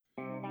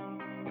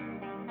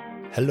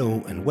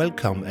Hello and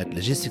welcome at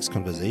Logistics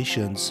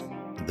Conversations,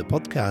 the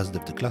podcast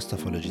of the Cluster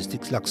for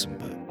Logistics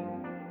Luxembourg.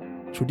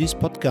 Through this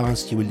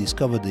podcast, you will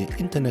discover the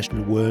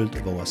international world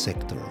of our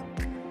sector.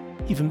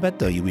 Even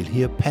better, you will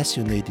hear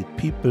passionate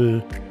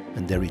people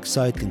and their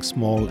exciting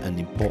small and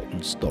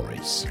important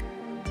stories.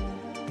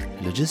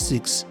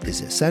 Logistics is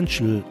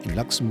essential in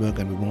Luxembourg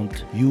and we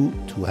want you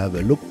to have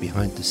a look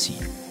behind the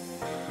scene.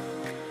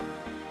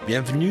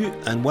 Bienvenue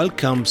and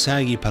welcome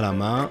Sergei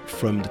Palama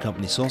from the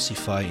company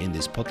Sourcify in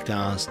this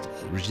podcast,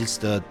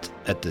 registered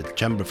at the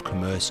Chamber of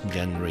Commerce in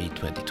January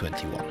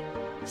 2021.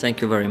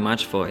 Thank you very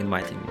much for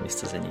inviting me,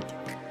 Mr. Zaniti.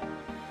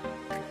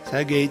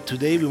 Sergei,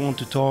 today we want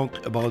to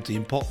talk about the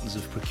importance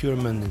of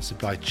procurement in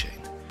supply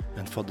chain.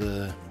 And for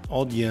the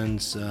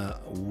audience,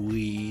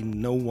 we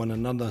know one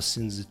another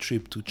since the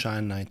trip to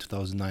China in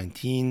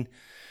 2019.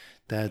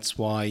 That's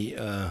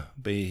why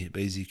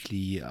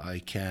basically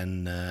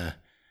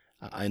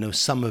I know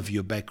some of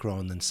your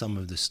background and some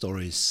of the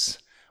stories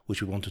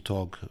which we want to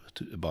talk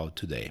about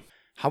today.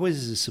 How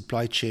is a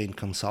supply chain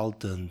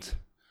consultant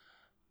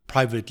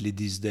privately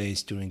these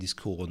days during this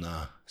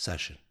Corona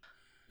session?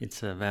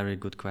 It's a very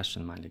good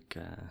question, Malik.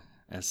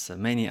 As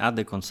many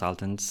other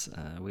consultants,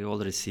 we all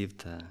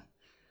received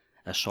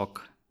a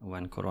shock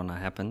when Corona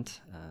happened.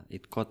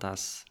 It caught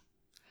us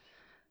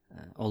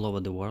all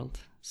over the world.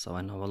 So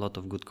I know a lot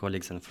of good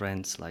colleagues and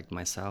friends like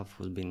myself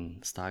who've been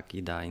stuck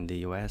either in the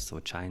US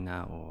or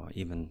China or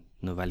even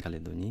Nouvelle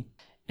Calédonie.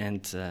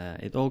 And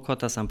it all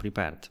caught us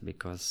unprepared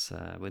because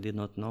we did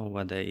not know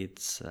whether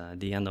it's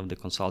the end of the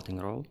consulting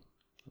role.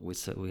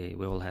 We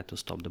all had to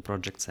stop the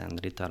projects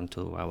and return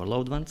to our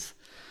loved ones.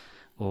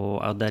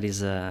 Or there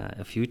is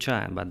a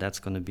future, but that's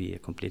going to be a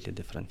completely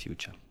different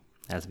future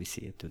as we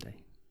see it today.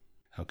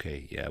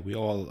 Okay, yeah, we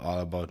all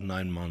are about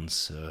 9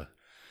 months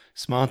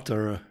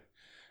smarter.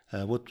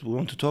 What we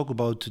want to talk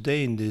about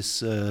today in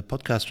this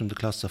podcast from the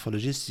Cluster for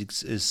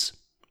Logistics is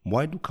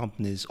why do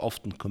companies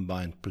often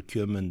combine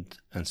procurement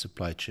and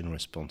supply chain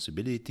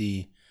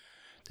responsibility?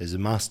 There's a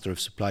Master of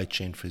Supply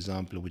Chain, for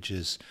example, which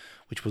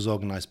was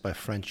organized by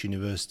French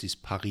universities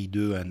Paris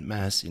 2 and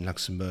Metz in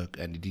Luxembourg,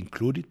 and it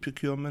included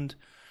procurement.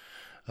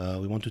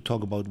 We want to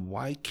talk about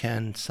why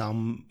can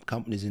some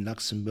companies in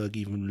Luxembourg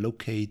even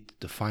locate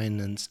the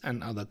finance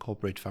and other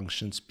corporate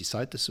functions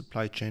beside the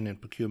supply chain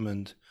and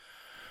procurement.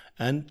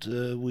 And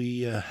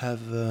we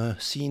have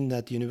seen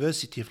that the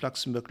University of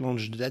Luxembourg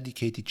launched a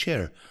dedicated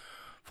chair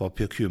for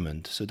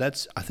procurement. So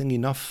that's, I think,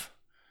 enough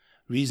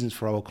reasons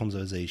for our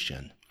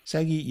conversation.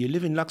 Sergei, you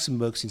live in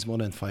Luxembourg since more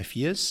than 5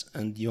 years,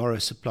 and you are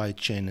a supply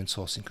chain and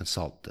sourcing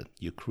consultant.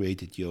 You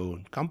created your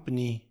own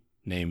company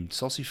named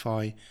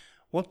Sourcify.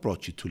 What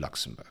brought you to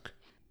Luxembourg?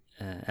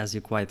 As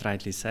you quite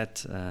rightly said,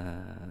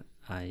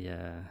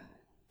 I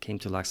came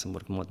to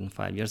Luxembourg more than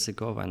 5 years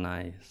ago, and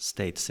I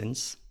stayed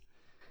since.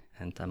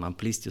 And I'm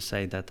pleased to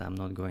say that I'm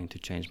not going to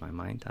change my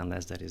mind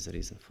unless there is a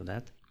reason for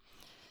that.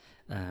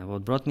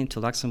 What brought me to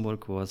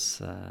Luxembourg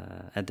was,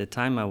 at the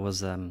time I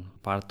was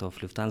part of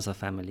Lufthansa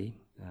family,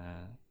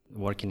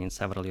 working in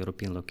several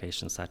European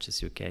locations such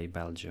as UK,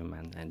 Belgium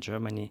and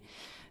Germany.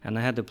 And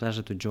I had the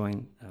pleasure to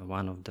join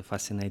one of the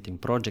fascinating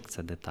projects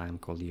at the time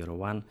called Euro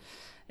 1,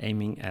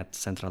 aiming at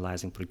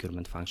centralizing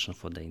procurement function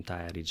for the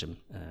entire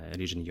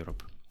region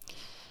Europe.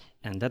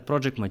 And that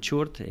project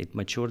matured. It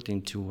matured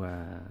into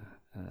a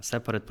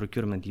separate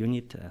procurement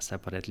unit, a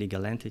separate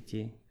legal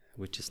entity,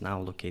 which is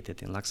now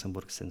located in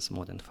Luxembourg since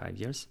more than 5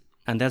 years.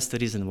 And that's the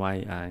reason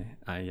why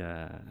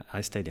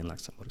I stayed in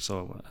Luxembourg.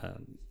 So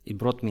it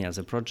brought me as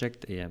a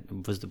project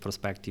with the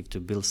perspective to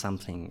build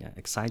something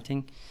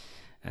exciting.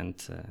 And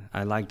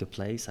I like the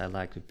place, I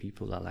like the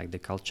people, I like the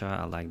culture,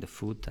 I like the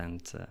food,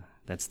 and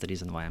that's the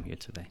reason why I'm here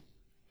today.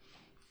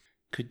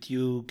 Could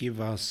you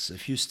give us a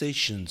few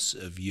stations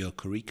of your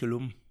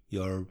curriculum?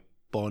 You're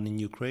born in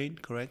Ukraine,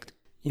 correct?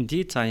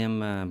 Indeed, I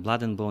am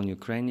blood and bone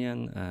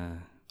Ukrainian,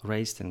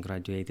 raised and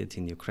graduated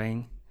in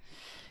Ukraine.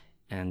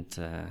 And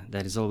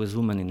there is always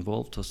women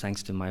involved. So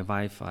thanks to my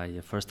wife, I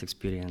first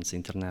experienced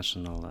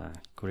international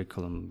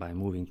curriculum by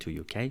moving to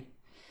UK.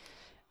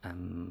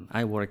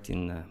 I worked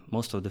in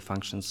most of the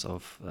functions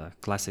of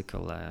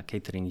classical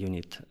catering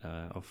unit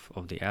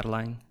of the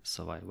airline.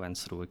 So I went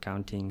through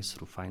accounting,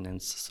 through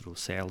finance, through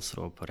sales,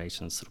 through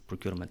operations, through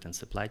procurement and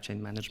supply chain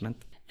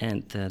management.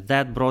 And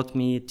that brought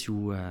me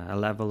to a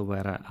level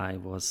where I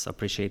was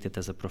appreciated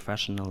as a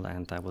professional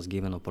and I was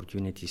given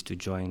opportunities to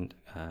join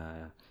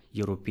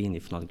European,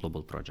 if not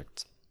global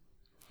projects.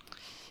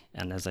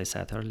 And as I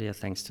said earlier,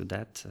 thanks to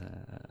that,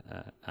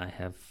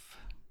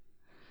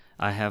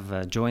 I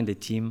have joined a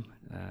team,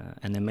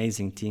 an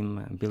amazing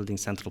team, building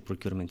central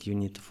procurement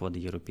unit for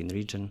the European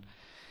region.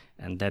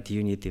 And that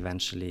unit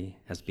eventually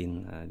has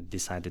been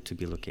decided to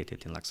be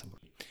located in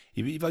Luxembourg.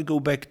 If I go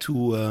back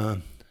to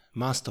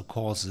master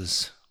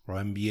courses or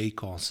MBA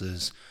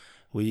courses,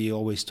 we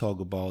always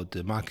talk about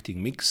the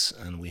marketing mix,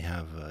 and we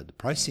have the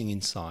pricing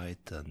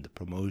insight and the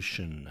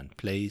promotion and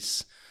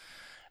place.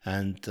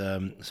 And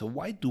so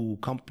why do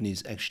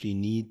companies actually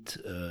need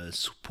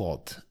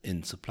support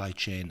in supply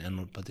chain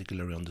and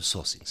particularly on the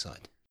sourcing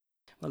side?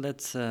 Well,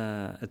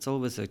 it's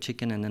always a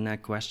chicken and an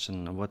egg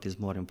question of what is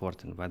more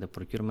important, whether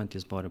procurement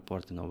is more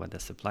important or whether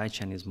supply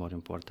chain is more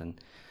important,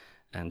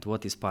 and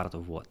what is part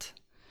of what.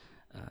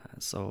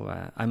 So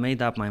I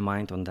made up my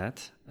mind on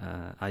that.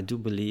 I do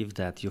believe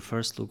that you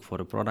first look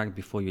for a product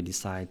before you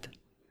decide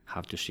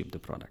how to ship the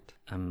product.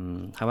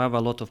 However, a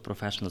lot of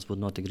professionals would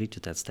not agree to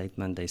that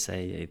statement. They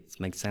say it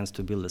makes sense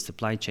to build a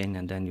supply chain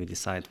and then you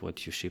decide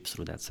what you ship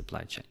through that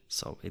supply chain.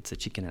 So it's a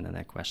chicken and an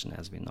egg question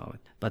as we know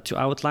it. But to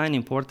outline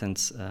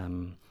importance,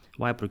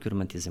 why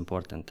procurement is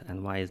important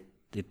and why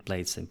it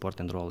plays an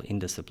important role in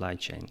the supply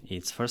chain,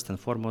 it's first and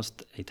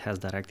foremost, it has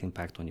direct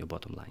impact on your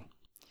bottom line.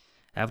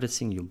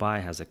 Everything you buy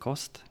has a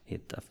cost,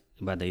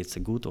 whether it's a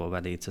good or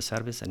whether it's a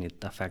service, and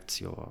it affects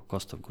your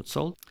cost of goods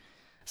sold.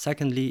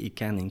 Secondly, it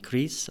can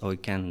increase or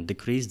it can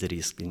decrease the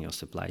risk in your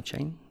supply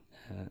chain.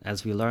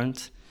 As we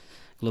learned,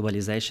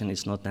 globalization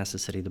is not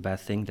necessarily the bad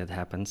thing that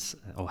happens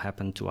or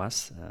happened to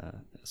us,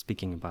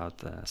 speaking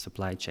about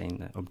supply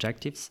chain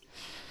objectives.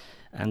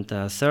 And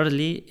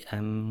thirdly,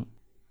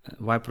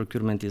 why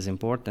procurement is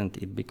important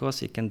is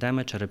because it can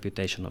damage a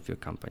reputation of your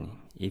company.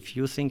 If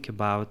you think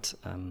about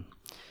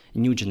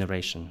new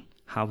generation,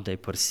 how they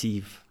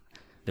perceive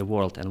the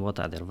world and what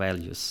are their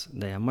values,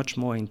 they are much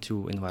more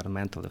into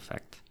environmental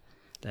effect.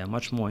 They are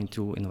much more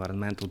into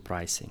environmental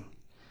pricing.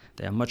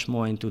 They are much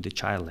more into the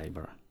child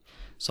labor.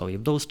 So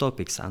if those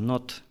topics are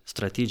not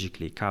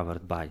strategically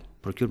covered by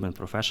procurement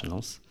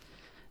professionals,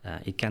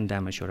 it can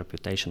damage your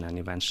reputation and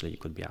eventually you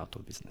could be out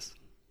of business.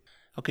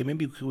 Okay,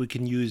 maybe we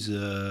can use,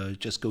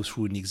 just go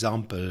through an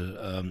example.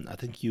 I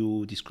think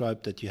you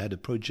described that you had a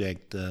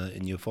project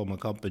in your former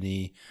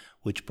company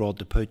which brought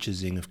the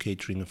purchasing of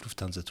catering of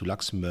Lufthansa to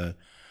Luxembourg.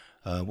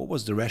 What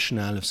was the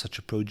rationale of such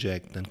a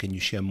project, and can you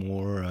share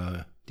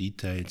more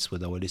details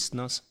with our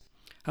listeners?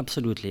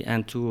 Absolutely,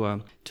 and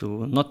to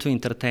not to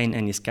entertain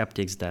any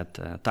skeptics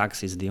that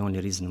tax is the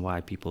only reason why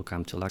people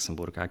come to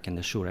Luxembourg, I can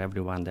assure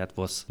everyone that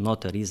was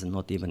not a reason,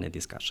 not even a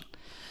discussion.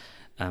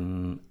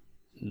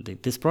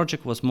 This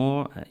project was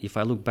more, if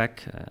I look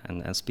back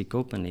and speak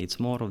openly, it's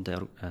more of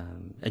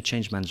a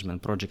change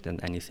management project than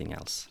anything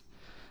else.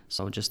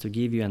 So just to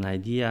give you an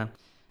idea,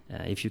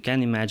 if you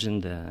can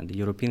imagine the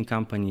European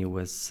company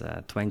with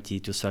 20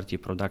 to 30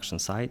 production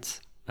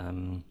sites,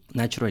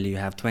 naturally you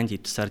have 20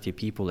 to 30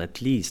 people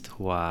at least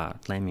who are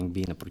claiming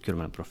being a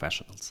procurement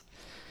professionals.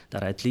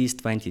 There are at least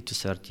 20 to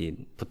 30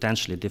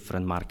 potentially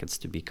different markets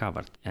to be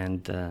covered.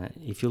 And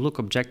if you look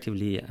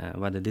objectively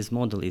whether this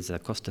model is a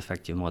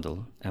cost-effective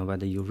model and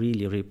whether you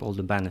really reap all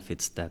the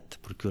benefits that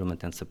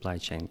procurement and supply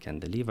chain can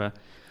deliver,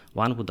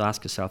 one would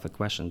ask yourself a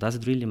question: does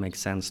it really make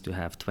sense to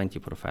have 20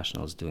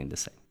 professionals doing the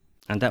same?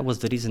 And that was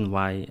the reason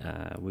why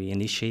we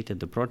initiated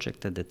the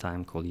project at the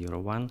time called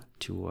Euro1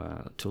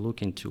 to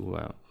look into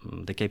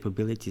the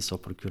capabilities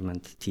of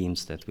procurement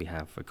teams that we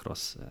have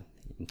across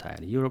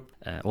entire Europe,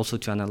 also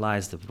to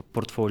analyze the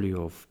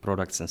portfolio of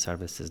products and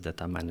services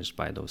that are managed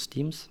by those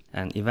teams.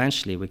 And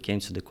eventually we came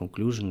to the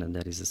conclusion that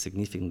there is a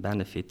significant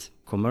benefit,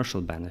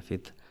 commercial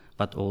benefit,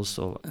 but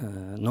also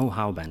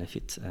know-how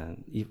benefit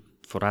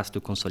for us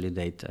to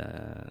consolidate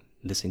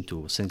this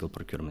into a single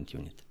procurement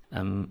unit.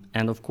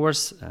 And of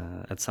course,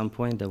 at some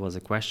point there was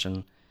a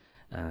question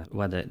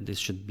whether this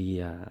should be,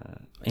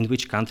 in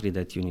which country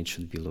that unit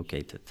should be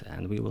located.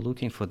 And we were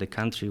looking for the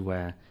country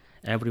where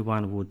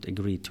everyone would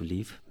agree to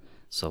live.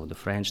 So the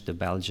French, the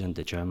Belgian,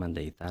 the German,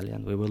 the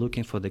Italian. We were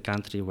looking for the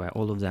country where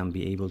all of them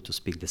be able to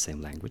speak the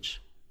same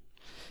language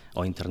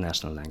or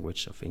international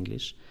language of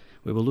English.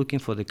 We were looking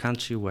for the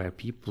country where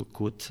people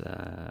could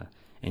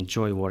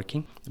enjoy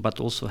working, but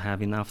also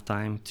have enough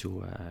time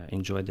to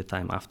enjoy the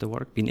time after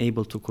work, being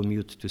able to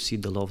commute to see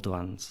the loved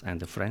ones and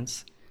the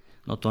friends,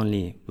 not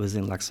only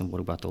within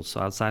Luxembourg, but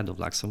also outside of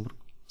Luxembourg.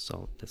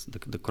 So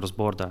the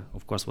cross-border,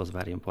 of course, was a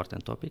very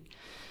important topic.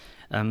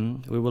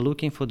 We were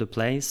looking for the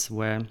place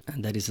where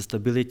there is a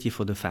stability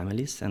for the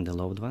families and the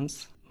loved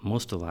ones.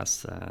 Most of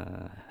us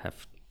have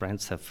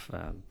friends, have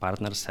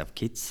partners, have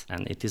kids,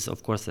 and it is,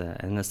 of course,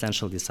 an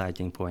essential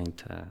deciding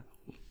point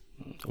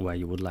where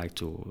you would like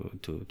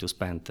to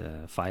spend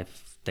 5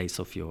 days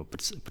of your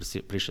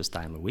precious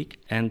time a week.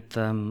 And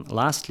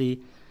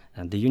lastly,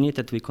 the unit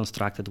that we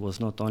constructed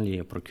was not only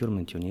a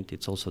procurement unit,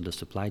 it's also the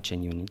supply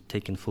chain unit,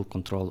 taking full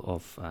control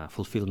of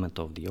fulfillment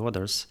of the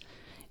orders.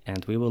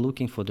 And we were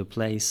looking for the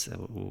place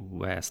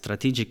where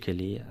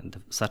strategically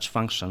such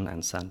function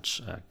and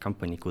such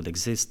company could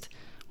exist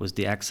with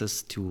the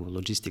access to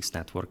logistics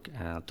network,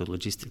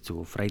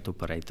 to freight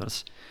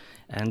operators,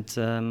 and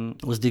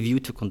with the view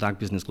to conduct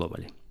business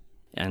globally.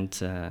 And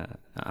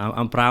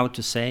I'm proud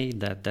to say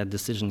that that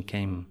decision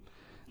came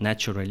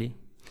naturally.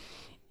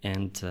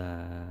 And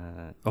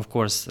of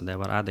course, there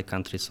were other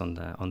countries on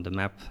the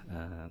map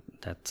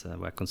that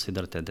were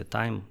considered at the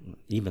time,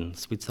 even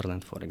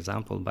Switzerland, for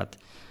example. But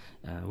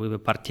we were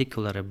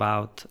particular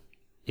about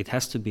it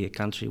has to be a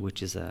country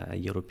which is a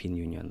European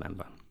Union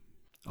member,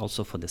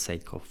 also for the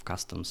sake of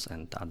customs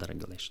and other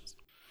regulations.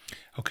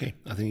 Okay,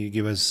 I think you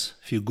give us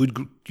a few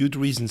good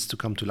reasons to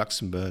come to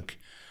Luxembourg.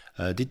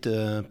 Did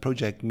the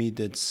project meet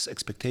its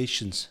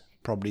expectations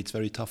probably it's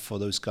very tough for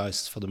those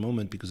guys for the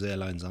moment because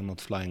airlines are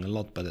not flying a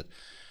lot. But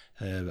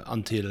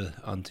until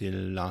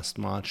last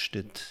March,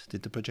 did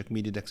the project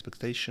meet its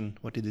expectation?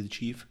 What did it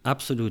achieve?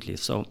 Absolutely.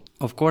 So,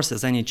 of course,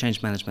 as any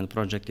change management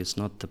project, it's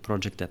not the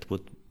project that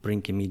would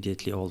bring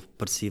immediately all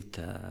perceived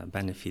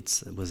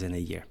benefits within a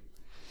year.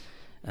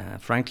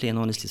 Frankly and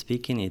honestly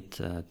speaking, it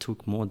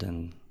took more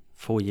than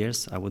 4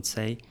 years, I would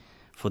say,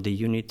 for the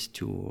unit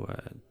to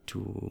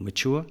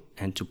mature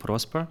and to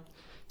prosper,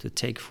 to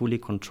take fully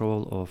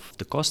control of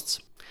the costs,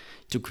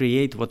 to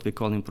create what we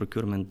call in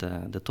procurement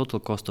the total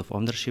cost of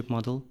ownership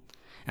model,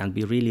 and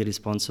be really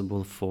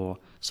responsible for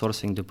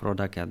sourcing the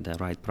product at the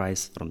right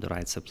price from the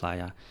right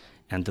supplier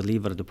and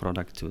deliver the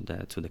product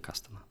to the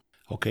customer.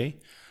 Okay.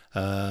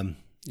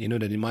 You know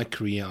that in my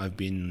career I've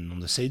been on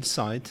the sales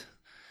side,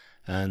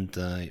 and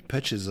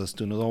purchasers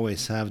do not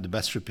always have the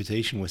best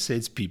reputation with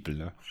salespeople.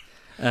 No?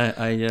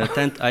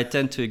 I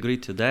tend to agree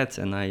to that,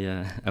 and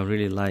I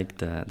really like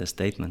the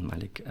statement,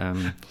 Malik.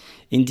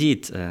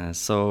 Indeed,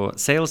 so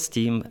sales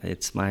team,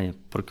 it's my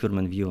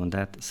procurement view on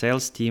that.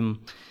 Sales team,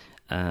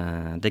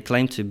 they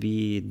claim to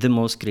be the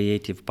most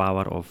creative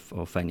power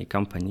of any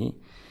company.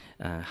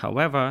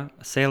 However,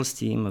 sales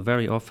team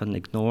very often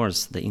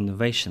ignores the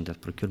innovation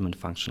that procurement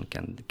function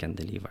can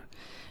deliver.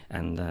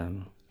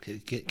 And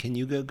can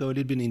you go a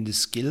little bit in the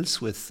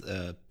skills with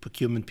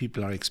procurement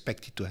people are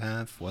expected to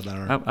have? What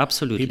are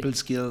absolutely people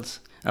skills?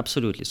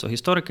 Absolutely. So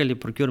historically,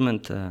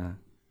 procurement,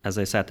 as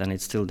I said, and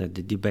it's still the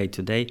debate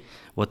today,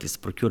 what is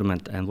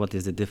procurement and what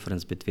is the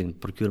difference between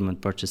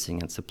procurement,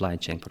 purchasing, and supply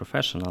chain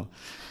professional?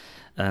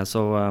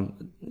 So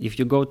if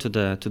you go to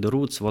the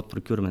roots, what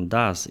procurement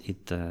does,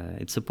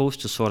 it's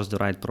supposed to source the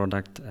right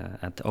product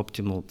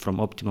from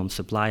optimum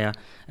supplier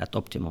at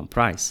optimum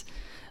price.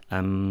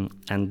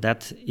 And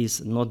that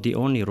is not the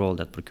only role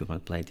that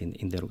procurement played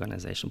in the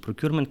organization.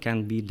 Procurement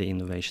can be the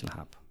innovation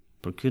hub.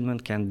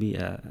 Procurement can be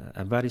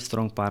a very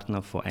strong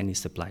partner for any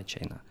supply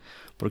chain.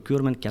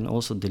 Procurement can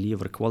also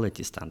deliver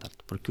quality standards.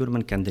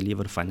 Procurement can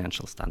deliver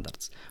financial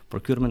standards.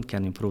 Procurement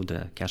can improve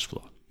the cash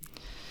flow.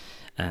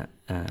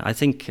 I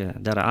think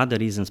there are other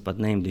reasons, but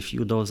named a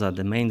few, those are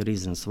the main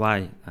reasons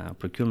why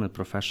procurement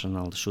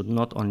professionals should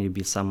not only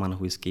be someone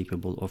who is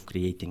capable of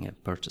creating a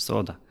purchase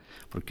order.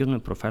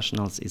 Procurement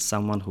professionals is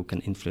someone who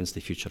can influence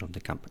the future of the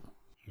company.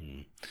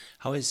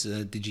 How is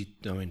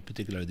in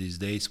particular these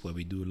days where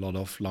we do a lot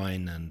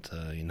offline and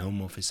in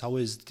home office, how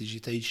is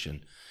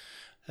digitation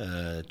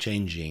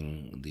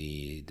changing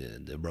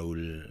the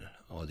role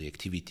or the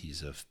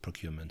activities of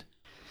procurement?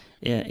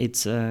 Yeah,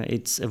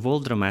 it's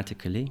evolved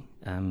dramatically,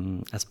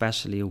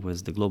 especially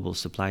with the global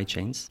supply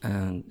chains.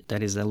 And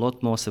there is a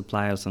lot more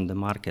suppliers on the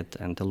market,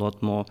 and a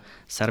lot more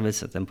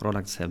services and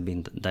products have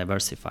been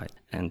diversified,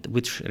 and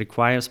which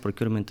requires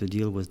procurement to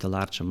deal with the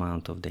large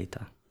amount of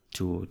data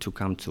to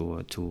come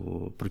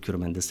to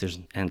procurement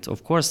decision. And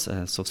of course,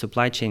 so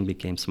supply chain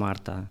became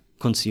smarter,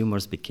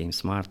 consumers became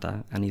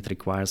smarter, and it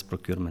requires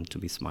procurement to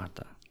be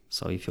smarter.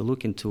 So if you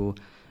look into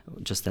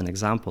just an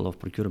example of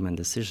procurement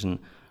decision,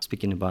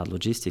 speaking about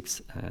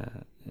logistics,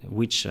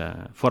 which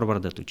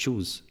forwarder to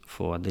choose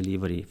for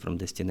delivery from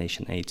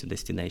destination A to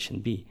destination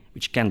B,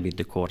 which can be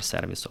the core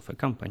service of a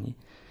company.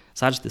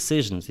 Such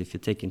decisions, if you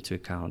take into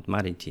account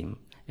maritime,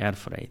 air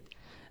freight,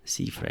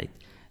 sea freight,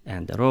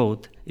 and the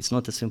road, it's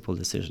not a simple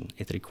decision.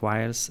 It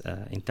requires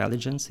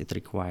intelligence, it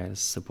requires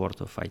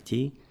support of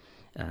IT,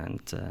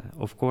 and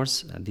of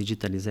course,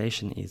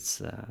 digitalization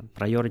is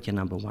priority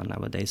number one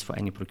nowadays for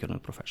any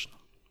procurement professional.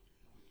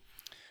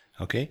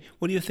 Okay.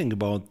 What do you think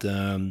about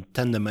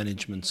tender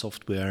management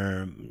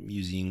software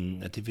using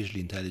artificial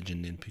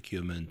intelligence in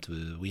procurement?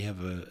 We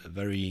have a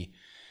very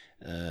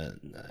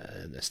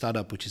a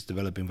startup which is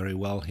developing very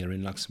well here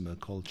in Luxembourg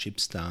called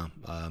Shipstar.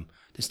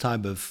 This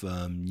type of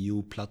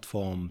new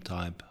platform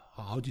type,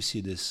 how do you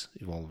see this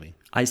evolving?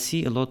 I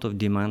see a lot of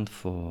demand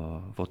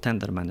for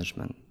tender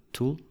management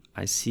tool.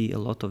 I see a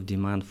lot of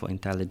demand for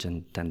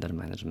intelligent tender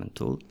management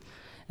tool.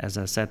 As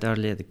I said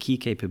earlier, the key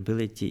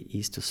capability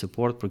is to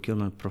support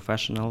procurement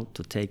professional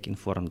to take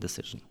informed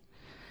decision.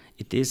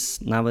 It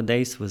is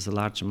nowadays, with a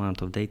large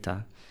amount of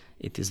data,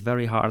 it is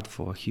very hard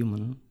for a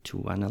human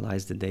to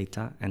analyze the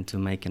data and to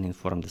make an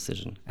informed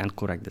decision and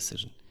correct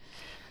decision.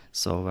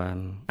 So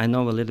I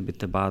know a little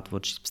bit about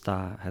what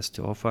Shipstar has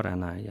to offer,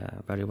 and I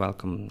very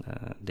welcome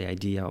the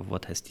idea of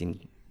what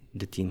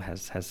the team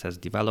has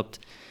developed.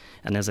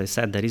 And as I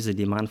said, there is a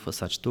demand for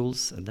such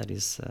tools. There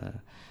is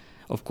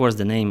of course,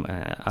 the name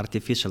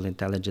artificial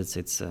intelligence,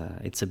 it's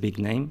a big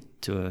name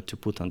to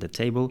put on the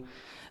table.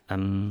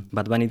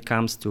 But when it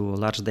comes to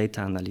large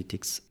data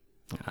analytics,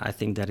 I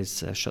think there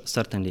is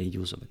certainly a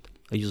use of it,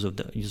 a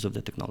use of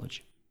the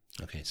technology.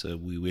 Okay, so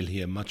we will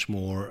hear much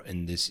more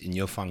in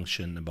your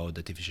function about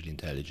artificial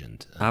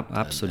intelligence.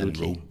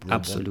 Absolutely,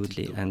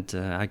 absolutely. And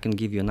I can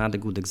give you another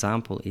good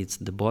example. It's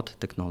the bot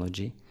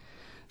technology.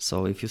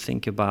 So if you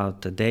think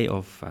about the day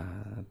of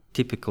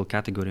typical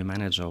category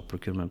manager or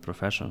procurement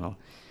professional,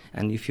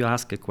 and if you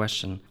ask a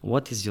question,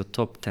 what is your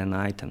top 10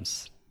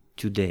 items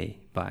today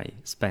by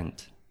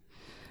spend?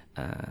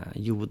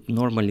 You would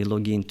normally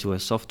log into a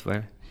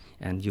software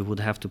and you would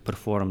have to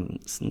perform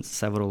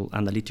several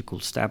analytical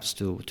steps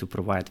to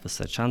provide the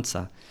such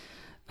answer.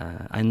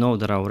 I know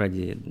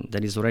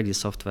there is already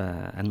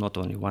software, and not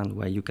only one,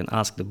 where you can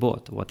ask the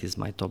bot, what is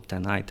my top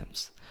 10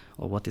 items,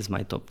 or what is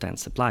my top 10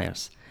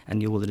 suppliers,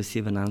 and you will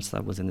receive an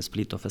answer within a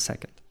split of a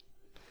second.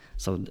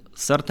 So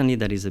certainly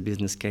there is a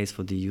business case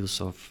for the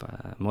use of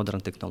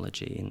modern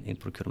technology in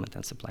procurement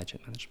and supply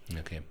chain management.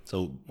 Okay,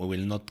 so we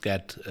will not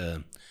get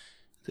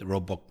the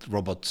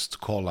robots to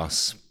call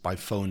us by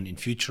phone in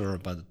future,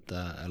 but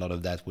a lot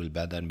of that will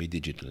then be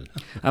digital.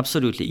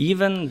 Absolutely.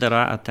 Even there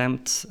are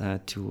attempts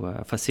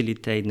to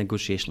facilitate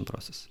negotiation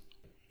process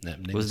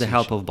with the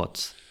help of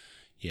bots.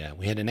 Yeah,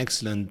 we had an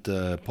excellent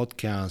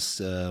podcast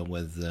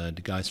with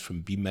the guys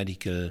from B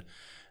Medical,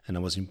 and I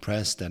was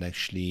impressed that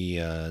actually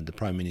the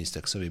Prime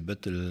Minister Xavier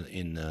Bettel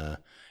in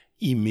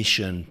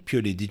e-mission,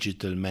 purely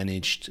digital,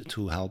 managed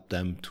to help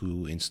them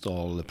to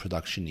install the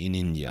production in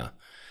India,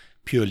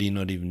 purely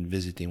not even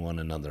visiting one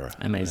another.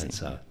 Amazing.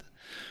 So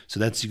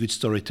that's a good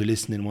story to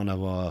listen in one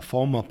of our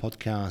former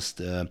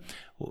podcasts.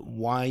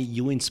 Why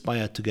you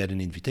inspired to get an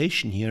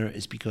invitation here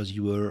is because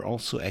you were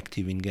also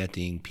active in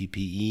getting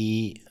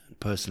PPE,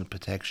 personal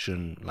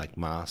protection like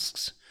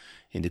masks,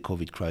 in the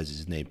COVID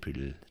crisis in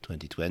April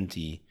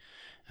 2020.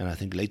 And I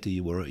think later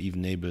you were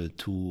even able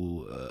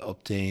to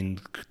obtain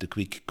the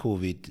quick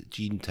COVID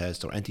gene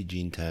test or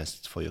antigen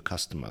test for your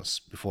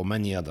customers before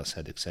many others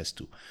had access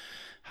to.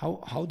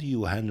 How do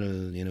you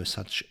handle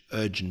such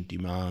urgent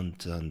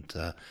demand, and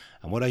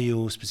what are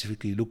you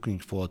specifically looking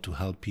for to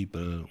help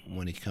people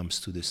when it comes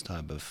to this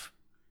type of?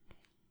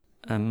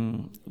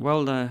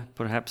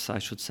 Perhaps I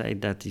should say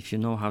that if you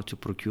know how to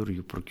procure,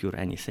 you procure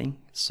anything.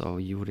 So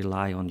you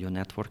rely on your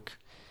network,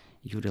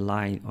 you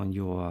rely on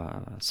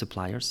your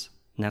suppliers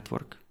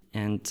network,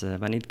 and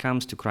when it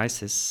comes to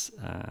crisis,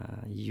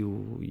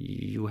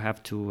 you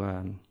have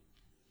to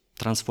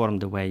transform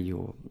the way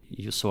you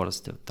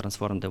source,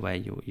 transform the way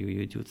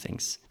you do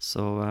things.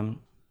 So,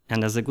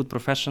 and as a good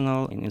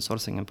professional in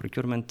sourcing and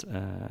procurement,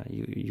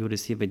 you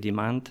receive a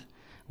demand,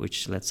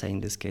 which let's say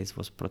in this case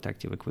was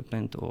protective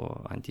equipment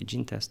or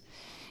antigen test.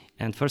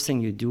 And first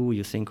thing you do,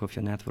 you think of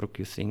your network,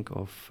 you think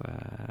of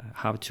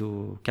how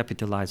to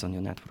capitalize on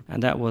your network.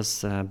 And that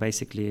was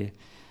basically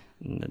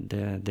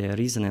the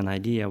reason and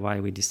idea why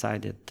we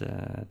decided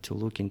to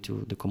look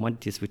into the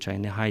commodities which are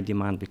in a high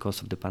demand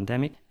because of the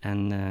pandemic,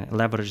 and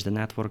leverage the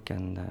network.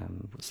 And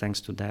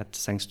thanks to that,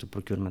 thanks to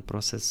procurement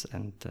process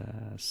and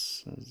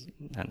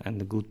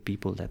the good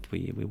people that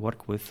we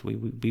work with,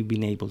 we've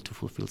been able to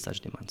fulfill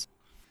such demands.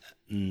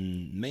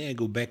 May I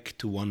go back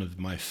to one of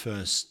my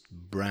first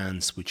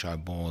brands which I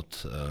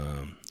bought,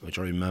 which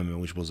I remember,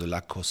 which was a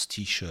Lacoste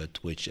t-shirt,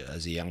 which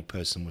as a young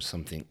person was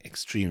something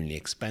extremely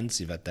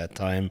expensive at that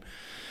time,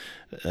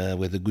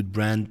 with a good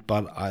brand.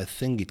 But I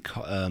think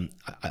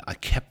I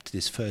kept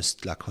this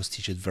first Lacoste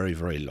t-shirt very,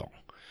 very long.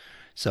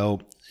 So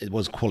it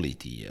was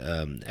quality,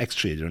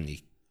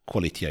 extraordinary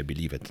quality, I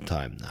believe, at the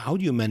time. How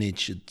do you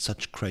manage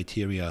such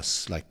criteria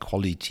like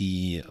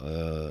quality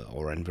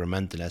or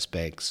environmental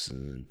aspects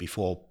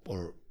before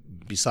or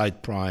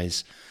beside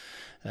price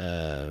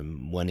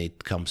when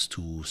it comes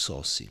to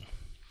sourcing?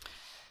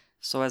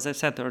 So as I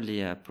said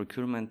earlier,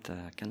 procurement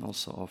can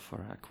also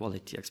offer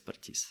quality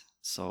expertise.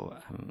 So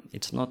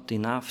it's not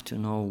enough to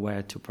know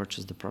where to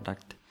purchase the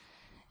product.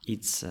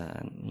 It's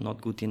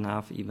not good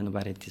enough even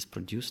where it is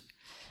produced.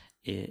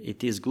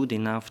 It is good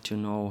enough to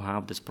know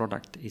how this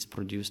product is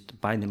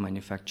produced by the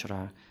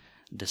manufacturer,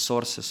 the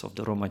sources of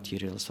the raw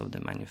materials of the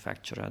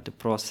manufacturer, the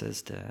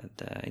process, the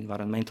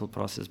environmental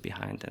process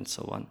behind, and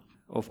so on.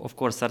 Of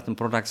course, certain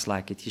products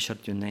like a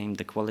t-shirt, you name,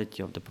 the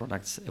quality of the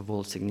products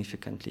evolve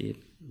significantly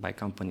by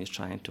companies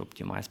trying to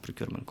optimize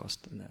procurement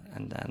cost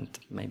and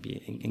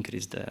maybe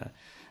increase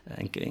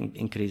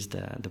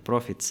the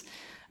profits,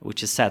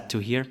 which is sad to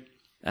hear.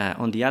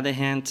 On the other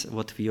hand,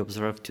 what we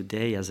observe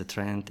today as a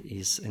trend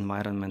is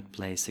environment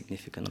plays a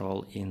significant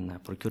role in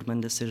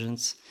procurement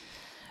decisions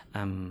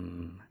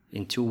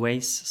in two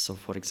ways. So,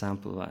 for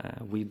example,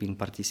 we've been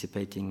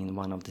participating in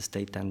one of the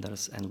state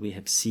tenders, and we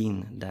have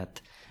seen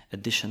that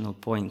additional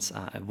points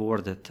are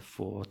awarded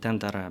for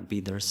tender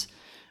bidders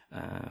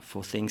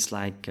for things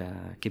like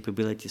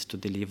capabilities to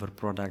deliver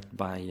product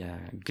by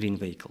green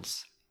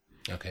vehicles,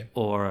 okay,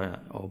 or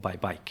by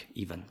bike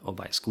even, or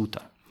by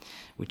scooter,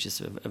 which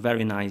is a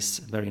very nice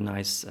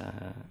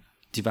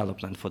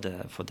development for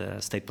the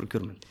state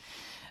procurement.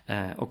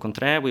 Au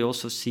contraire, we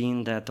also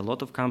seen that a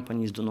lot of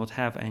companies do not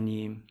have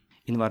any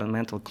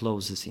environmental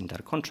clauses in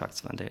their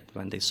contracts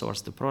when they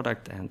source the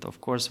product, and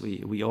of course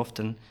we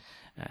often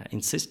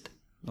insist,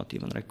 not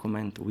even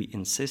recommend, we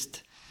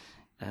insist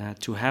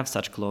to have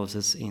such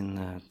clauses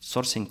in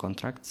sourcing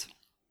contracts.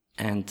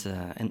 And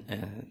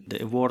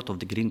the award of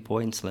the green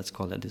points, let's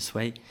call it this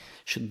way,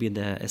 should be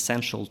the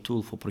essential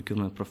tool for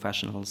procurement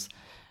professionals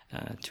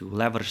to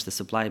leverage the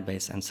supply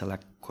base and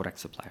select correct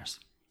suppliers.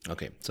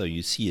 Okay, so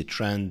you see a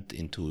trend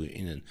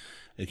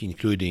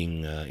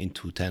including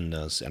into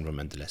tenders,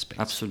 environmental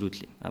aspects.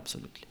 Absolutely.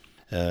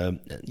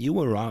 You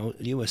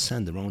were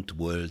sent around the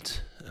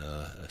world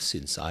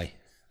since I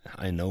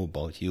I know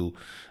about you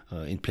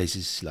in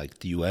places like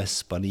the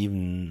US, but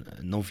even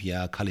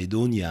Novia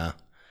Caledonia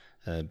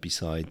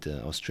beside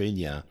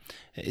Australia.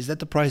 Is that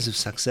the price of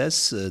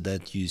success,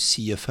 that you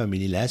see your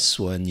family less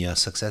when you're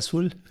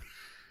successful?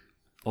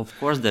 Of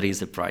course, there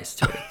is a price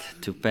to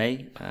it to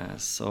pay.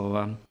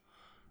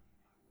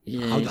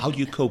 Yeah. How do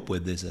you cope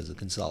with this as a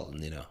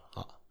consultant?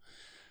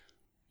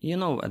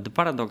 The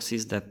paradox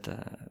is that,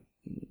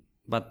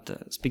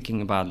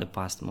 speaking about the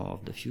past, more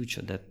of the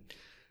future, that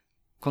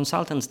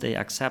consultants, they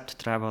accept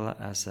travel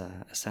as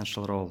an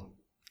essential role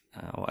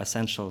or an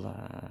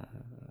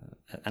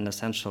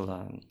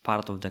essential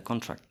part of the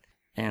contract.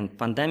 And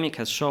pandemic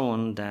has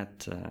shown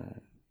that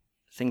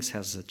things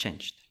has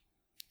changed.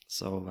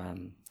 So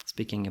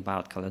speaking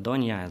about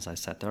Caledonia, as I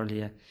said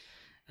earlier,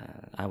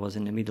 I was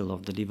in the middle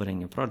of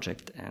delivering a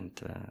project,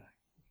 and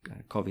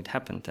COVID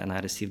happened, and I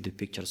received the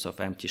pictures of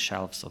empty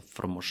shelves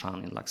from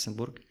Auchan in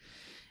Luxembourg,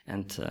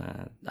 and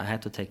I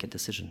had to take a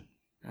decision.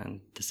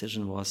 And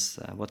decision was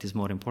what is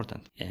more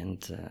important.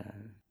 And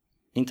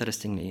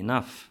interestingly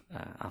enough,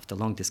 after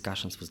long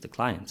discussions with the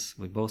clients,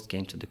 we both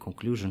came to the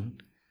conclusion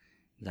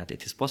that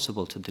it is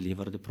possible to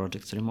deliver the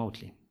projects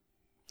remotely.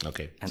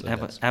 Okay. And so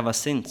ever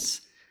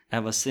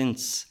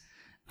since,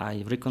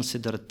 I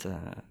reconsidered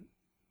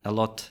a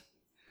lot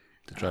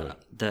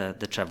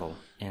the travel,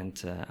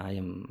 and I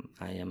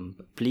am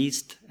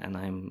pleased, and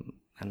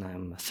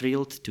I'm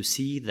thrilled to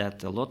see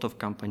that a lot of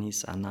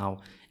companies are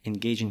now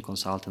engaging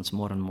consultants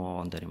more and more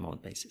on the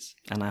remote basis,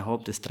 and I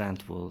hope this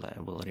trend will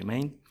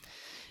remain.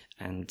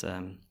 And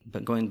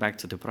but going back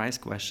to the price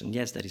question,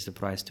 yes, there is a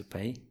price to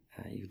pay.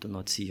 You do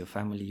not see your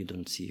family, you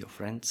don't see your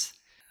friends,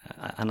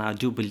 and I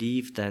do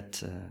believe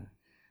that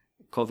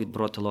COVID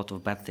brought a lot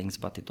of bad things,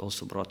 but it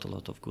also brought a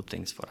lot of good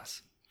things for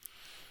us.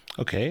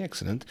 Okay,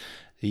 excellent.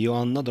 You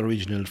are not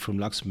original from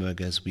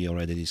Luxembourg, as we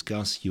already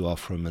discussed. You are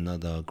from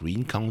another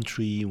green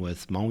country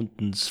with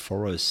mountains,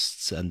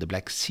 forests, and the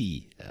Black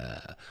Sea.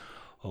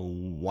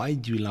 Why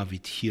do you love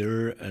it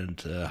here, and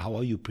how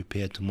are you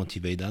prepared to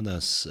motivate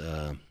others,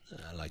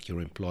 like your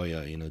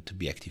employer, to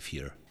be active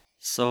here?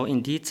 So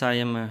indeed, I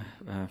am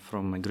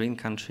from a green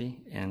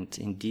country, and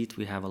indeed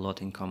we have a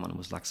lot in common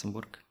with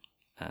Luxembourg.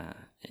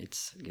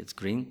 It's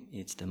green,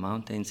 it's the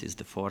mountains, it's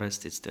the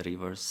forest, it's the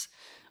rivers.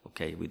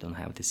 Okay, we don't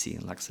have the sea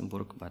in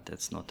Luxembourg, but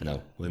that's not...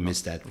 we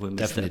miss that,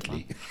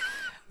 definitely.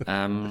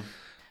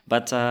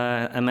 But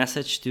a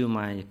message to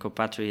my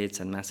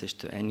compatriots and message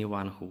to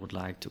anyone who would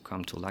like to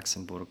come to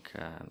Luxembourg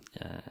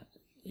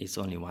is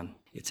only one.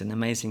 It's an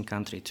amazing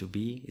country to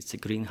be. It's the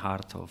green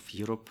heart of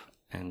Europe,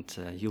 and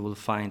you will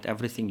find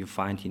everything you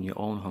find in your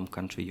own home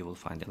country, you will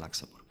find in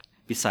Luxembourg,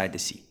 beside the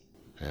sea.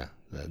 Yeah,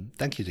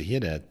 thank you to hear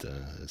that,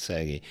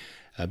 Sergei.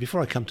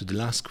 Before I come to the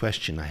last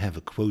question, I have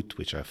a quote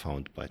which I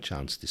found by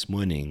chance this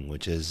morning,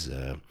 which is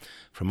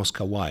from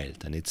Oscar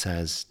Wilde, and it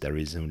says, "There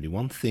is only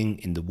one thing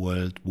in the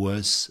world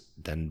worse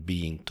than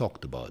being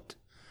talked about,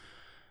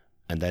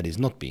 and that is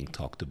not being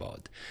talked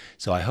about."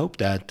 So I hope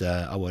that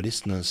our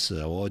listeners,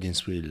 our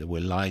audience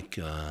will like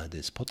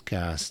this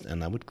podcast,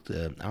 and I would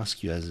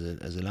ask you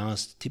as a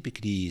last,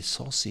 typically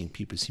sourcing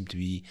people seem to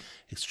be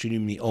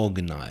extremely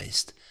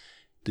organized.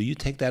 Do you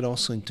take that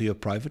also into your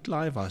private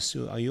life?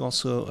 Are you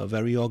also a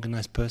very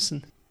organized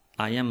person?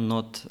 I am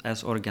not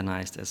as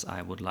organized as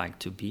I would like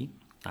to be.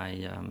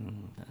 I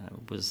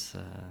with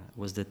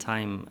the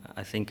time,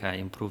 I think I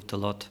improved a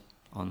lot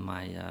on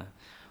my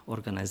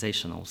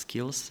organizational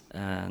skills.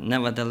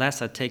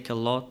 Nevertheless, I take a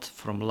lot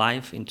from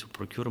life into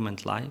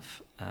procurement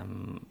life,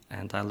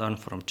 and I learn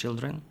from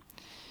children.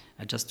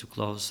 Just to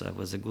close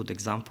with a good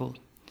example.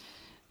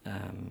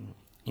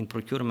 In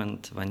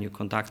procurement, when you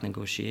conduct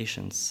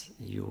negotiations,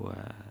 you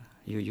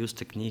use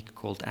technique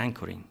called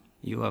anchoring.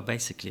 You are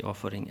basically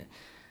offering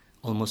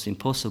almost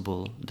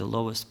impossible the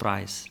lowest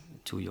price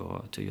to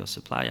your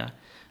supplier,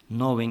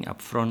 knowing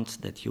upfront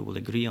that you will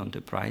agree on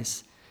the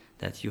price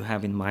that you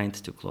have in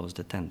mind to close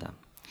the tender.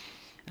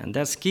 And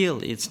that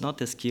skill, it's not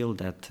a skill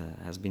that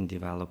has been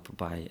developed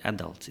by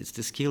adults. It's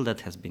the skill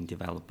that has been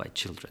developed by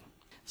children.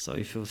 So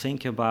if you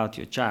think about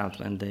your child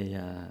when they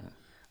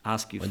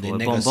ask you for a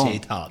bonbon,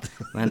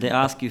 when they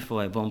ask you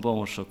for a bonbon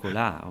au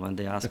chocolat, or when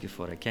they ask you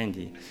for a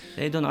candy,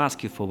 they don't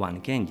ask you for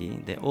one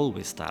candy, they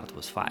always start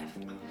with 5.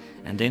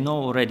 And they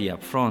know already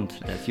up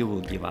front that you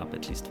will give up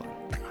at least 1.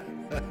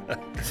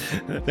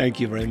 Thank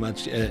you very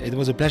much. It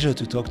was a pleasure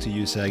to talk to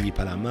you, Sergei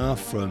Palamar,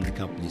 from the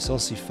company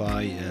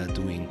Sourcify,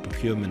 doing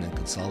procurement and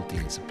consulting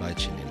and supply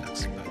chain in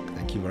Luxembourg.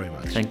 Thank you very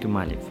much. Thank you,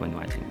 Malik, for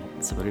inviting me.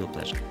 It's a real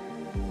pleasure.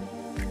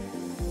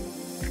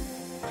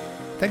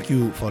 Thank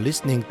you for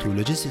listening to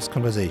Logistics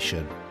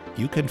Conversation.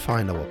 You can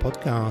find our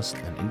podcast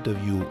and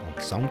interview on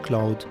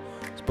SoundCloud,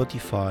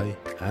 Spotify,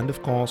 and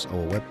of course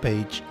our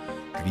webpage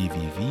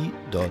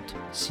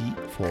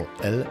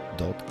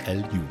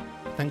www.c4l.lu.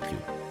 Thank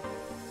you.